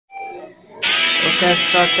has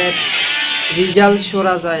started. Rizal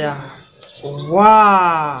Surajaya.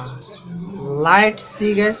 Wow, light,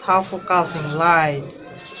 see guys, how focusing light.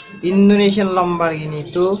 Indonesian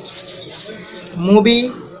Lamborghini too. Movie,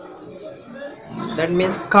 that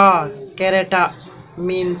means car. Kereta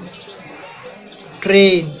means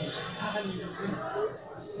train.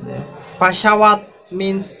 Pesawat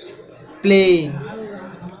means plane.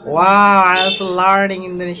 Wow, I also learning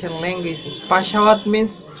Indonesian language. Pesawat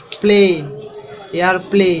means plane,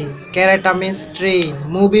 airplane. Kereta means train.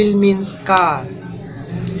 Mobil means car.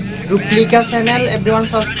 Replika channel, everyone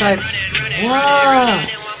subscribe. Wow,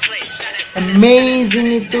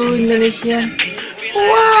 amazing itu Indonesian.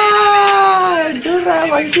 Wow,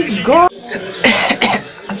 what is God.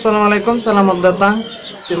 Assalamualaikum, selamat datang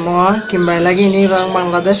semua. Kembali lagi ini orang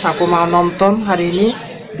Bangladesh. Aku mau nonton hari ini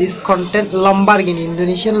this content Lamborghini,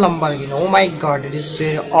 Indonesian Lamborghini. Oh my god, it is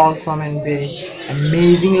very awesome and very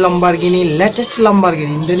amazing Lamborghini, latest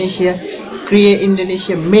Lamborghini. Indonesia, create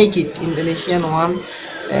Indonesia, make it. Indonesian one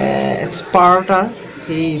exporter,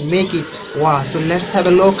 he make it. Wow, so let's have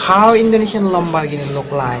a look how Indonesian Lamborghini look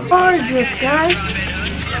like. Gorgeous guys,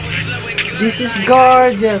 this is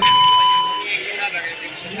gorgeous.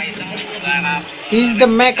 He's the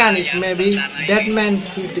mechanic, maybe that man,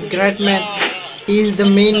 he's the great man. He is the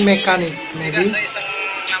main mechanic, maybe.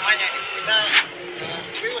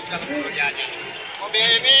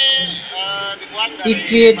 He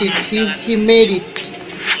created, he made it.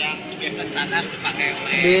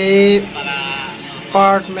 The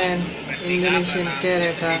Sportman, Indonesian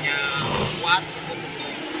kereta.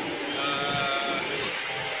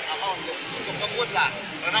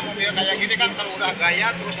 Karena mobil kayak gini kan kalau udah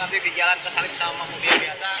gaya terus nanti di jalan kesalip sama mobil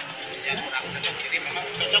biasa ya kurang cocok. Jadi memang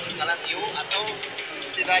cocok jalan hiu atau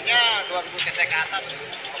setidaknya 2000 cc ke atas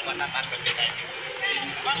pembuatan Replika kayak gitu.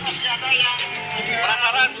 Memang masih ada yang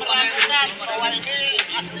penasaran bahwa ini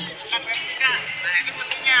asli bukan replika. Nah ini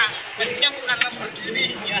mesinnya bukan Lamborghini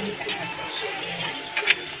ya.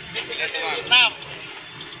 Ini sudah semua.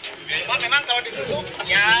 Cuma memang kalau ditutup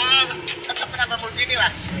ya tetap dengan Lamborghini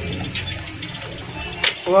lah.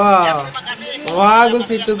 Wow,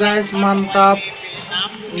 bagus itu guys, mantap.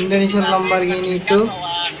 Indonesian Lamborghini itu.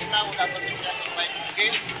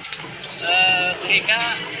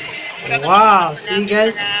 Wow, see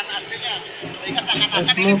guys,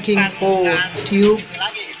 smoking for tube.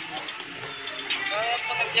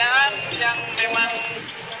 Pekerjaan yang memang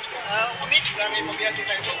unik dari mobil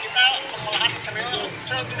kita itu kita pengolahan interior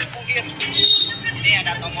semirip mungkin. Ini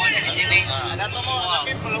ada tomonya di sini. Ada tomo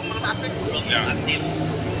tapi belum aktif.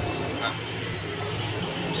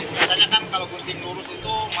 Biasanya kan kalau gunting lurus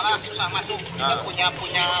itu malah susah masuk. Kita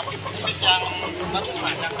punya space yang bagus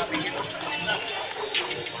lah yang kami gitu.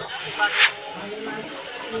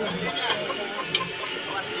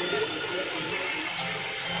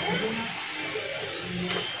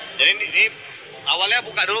 Jadi ini awalnya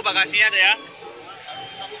buka dulu bagasinya deh ya.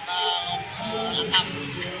 Kita buka atap.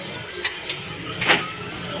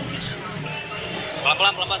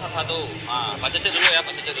 Pelan-pelan satu-satu. Nah, baca dulu ya,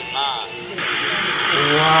 baca dulu. Nah.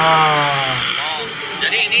 Wow. Oh,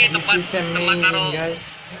 jadi ini tempat taruh guys.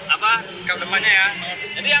 Apa ke depannya ya.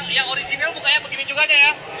 Jadi yang original bukanya begini juga aja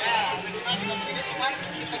ya.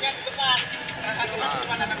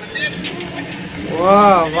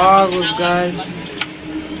 Wow, bagus guys.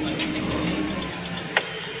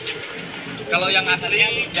 Kalau yang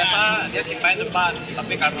asli biasa dia simpan depan,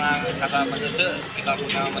 tapi karena kata Mas Cece kita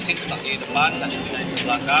punya mesin di depan dan di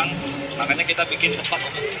belakang, makanya kita bikin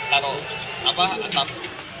tempat untuk taruh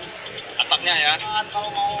atapnya ya.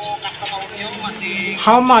 Kalau mau custom audio masih.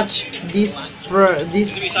 How much this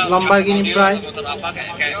Lamborghini price?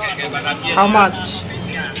 Kayak bagasi. How much?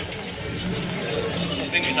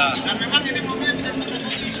 Shopping bisa. Dan memang ini mobil bisa pakai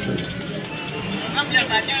shopping. Karena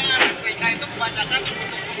biasanya replika itu kebanyakan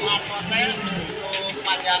untuk kebutuhan protes, untuk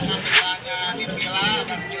pajangan misalnya di villa,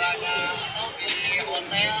 akan villanya atau di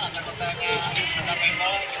hotel, akan hotelnya ada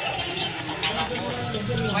mebel, bisa sama lampu,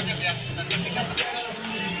 banyak yang bisa replika.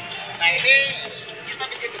 Nah ini kita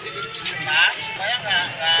bikin di sini depan supaya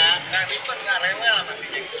nggak ribet, nggak rewel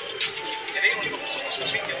nantinya. Jadi untuk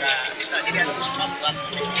shopping juga bisa, jadi ada tempat buat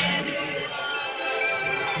shopping.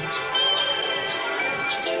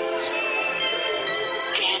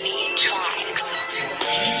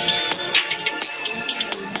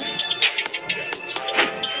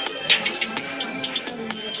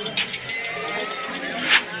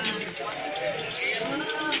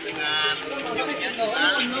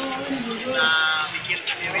 Kita bikin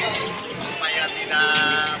sendiri supaya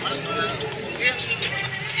tidak mungkin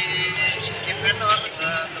di vendor ke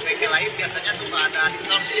bengkel lain biasanya suka ada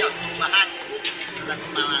distorsi ya perubahan dan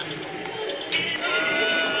kepala.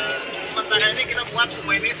 Sementara ini kita buat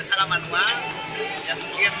semua ini secara manual. Ya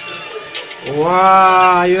mungkin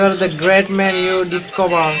Wow, you are the great man. You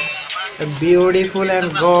discover a beautiful and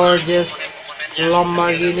gorgeous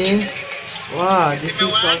Lamborghini. Wow, this is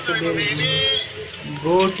also very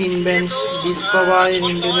good invention discovered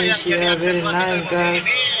in Indonesia. Very nice, guys.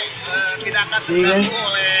 tidak akan See, guys, terganggu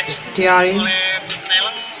oleh steering,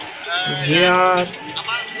 persneling, gear,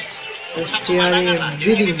 the steering,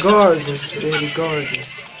 very gorgeous, very gorgeous.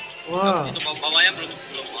 Wow. Itu bawahnya belum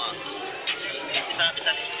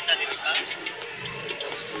bisa dibuka.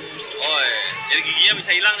 Oh, jadi giginya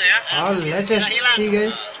bisa hilang ya? Oh, let us see,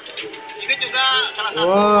 guys. Ini juga salah satu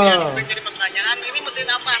Wow. yang sering jadi pertanyaan, ini mesin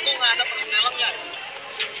apa tuh nggak ada persnelingnya?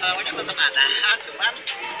 Persnelingnya tetap ada, cuman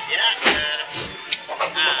ya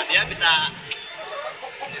nah dia bisa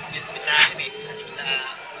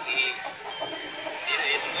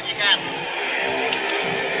disembunyikan.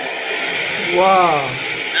 Wow.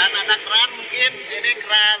 Dan ada keran, mungkin ini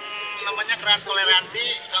keran namanya keran toleransi.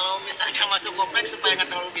 Kalau misalnya masuk kompleks supaya nggak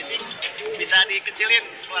terlalu bising, bisa dikecilin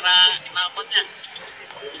suara knalpotnya.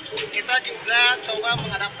 Kita juga coba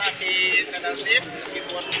mengadaptasi pedal shift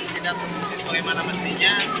meskipun tidak berfungsi sebagaimana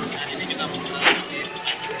mestinya. Dan ini juga mengadaptasi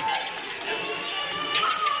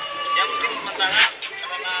yang mungkin sementara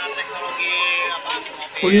karena teknologi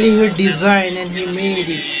Only he designed and he made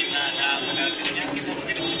it. nggak ada pedal shiftnya, kita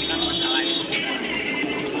mungkin fungsikan pakai lain.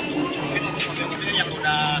 Mungkin untuk mobil-mobil yang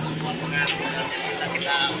udah support dengan pedal shift bisa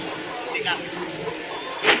kita fungsikan.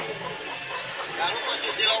 Lalu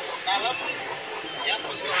posisi dalam ya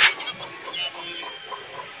seperti orinya, posisinya di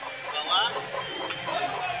bawah,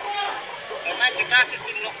 karena kita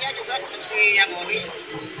sistem locknya juga seperti yang ori.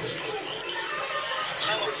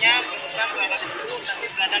 Locknya bukan berada di dulu tapi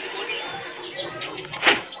berada di bodi.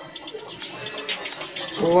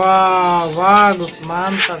 Wow, bagus,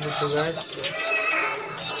 mantap itu, guys.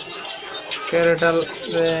 Kereta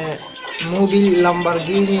mobil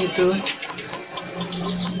Lamborghini itu.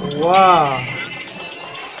 Wow,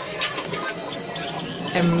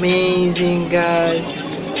 amazing, guys.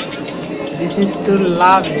 This is too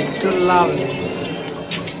lovely, too lovely.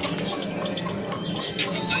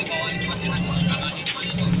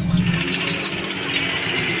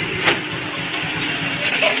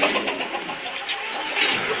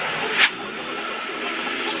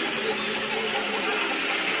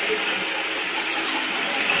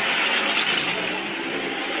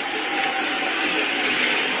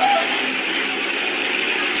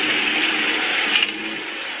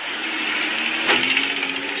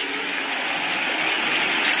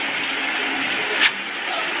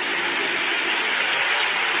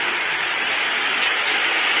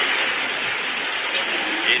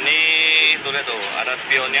 Ini tuh lihat tuh, ada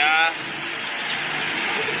spionnya.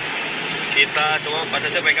 Kita coba Pak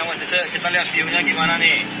Cece pegang, Pak Cece, kita lihat view-nya gimana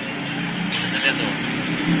nih. Kita lihat tuh,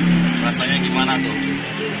 rasanya gimana tuh.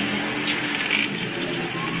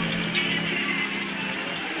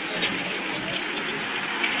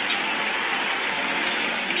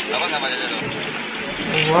 Apa nggak Pak Cece tuh?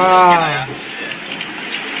 Wow, Ya.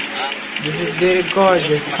 Nah, this is very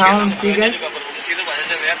gorgeous. Sound, see, guys. juga berfungsi tuh Pak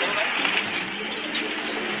Cece, lihat tuh kan.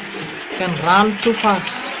 Can run too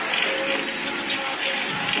fast.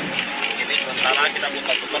 Ini sementara kita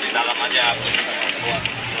putar-putar di dalam aja, buat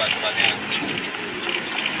surat-suratnya.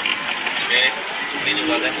 Oke, ini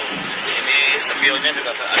juga kan tuh. Ini spionnya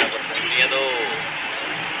juga ada berfungsinya tuh.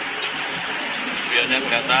 Spionnya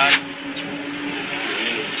kelihatan.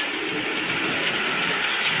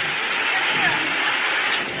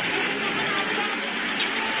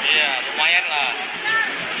 Iya, lumayan lah.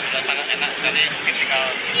 Sudah sangat enak sekali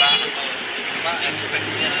ketika kita atau apa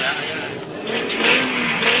ekspektasinya ya.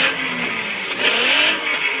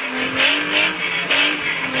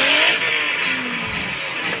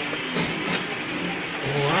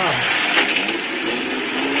 Wow.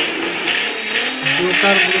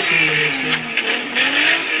 Dokar Group Indonesia.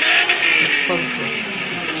 Sponsor.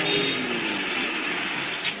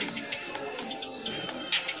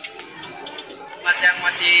 Mas yang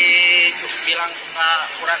masih bilang suka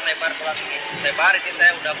kurang lebar, ini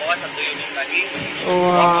saya udah bawa 1 unit lagi.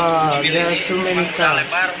 Wow, Mobil there are ini too many memang udah cars.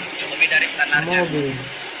 lebar, lebih dari standarnya. Mobil.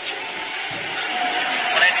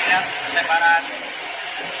 Boleh dilihat lebaran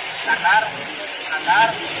standar,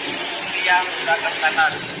 yang sudah ke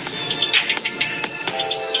standar.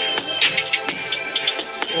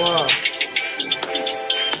 Wow.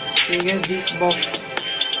 See, guys, this box.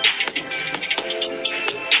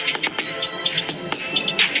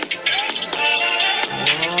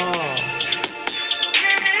 Wow.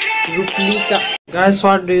 Replika Guys,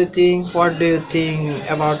 what do you think? What do you think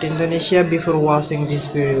about Indonesia before watching this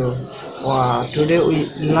video? Wow, today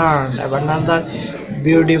we learned about another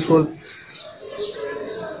beautiful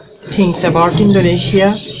things about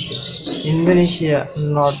Indonesia. Indonesia,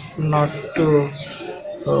 not to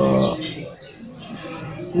uh,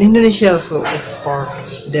 Indonesia also export.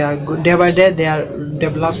 They are good day by day. They are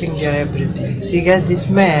developing their everything. See guys,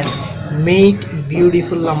 this man made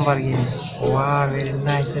beautiful Lamborghini. Wow, very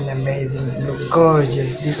nice and amazing. Look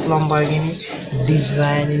gorgeous. This Lamborghini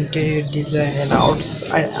design, interior design, and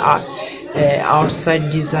outside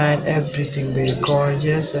design, everything very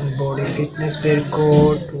gorgeous, and body fitness very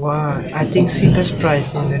good. Wow, I think cheapest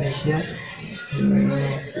price in Indonesia.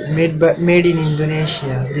 Made in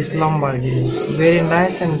Indonesia. This Lamborghini, very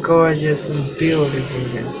nice and gorgeous and beautiful,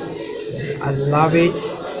 guys. I love it.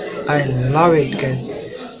 I love it, guys.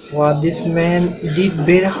 What this man did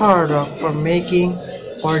very hard work for making,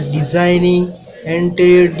 for designing,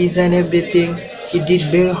 interior design, everything. He did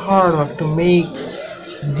very hard work to make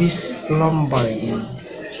this Lamborghini.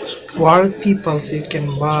 World people, so you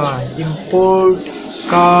can buy import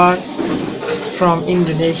car from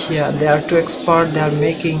Indonesia. They are to export. They are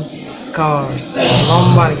making cars.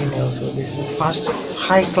 Lamborghini also. This is first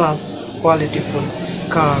high class quality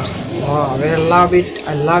cars. Wow, I love it.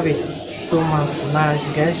 I love it so much. Nice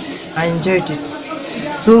guys. I enjoyed it.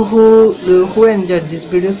 So who enjoyed this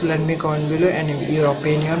videos? Let me comment below, and in your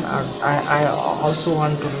opinion. I also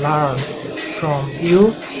want to learn from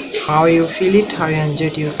you how you feel it, how you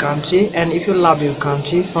enjoyed your country, and if you love your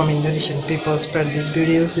country. From Indonesian people, spread these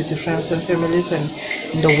videos with your friends and families, and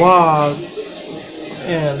in the world,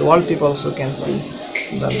 and the world people also can see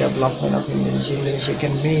the development of Indonesia. Indonesia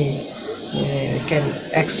can make, can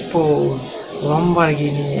export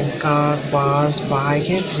Lamborghini and car, bars,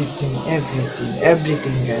 bike, everything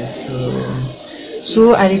guys.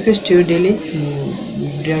 So I request you daily,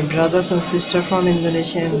 dear brothers and sisters from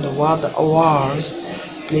Indonesia and the world awards,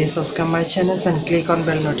 please subscribe my channels and click on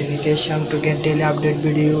bell notification to get daily update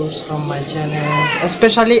videos from my channels,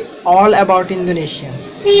 especially all about Indonesian.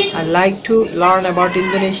 I like to learn about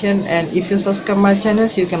Indonesian, and if you subscribe my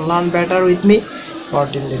channels, you can learn better with me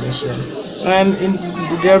about Indonesian. And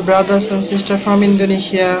dear brothers and sisters from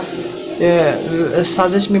Indonesia,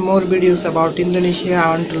 suggest me more videos about Indonesia. I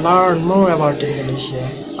want to learn more about Indonesia.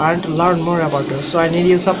 I want to learn more about it. So I need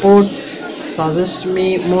your support. Suggest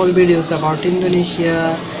me more videos about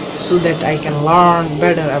Indonesia so that I can learn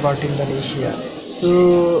better about Indonesia.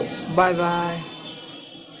 So bye bye.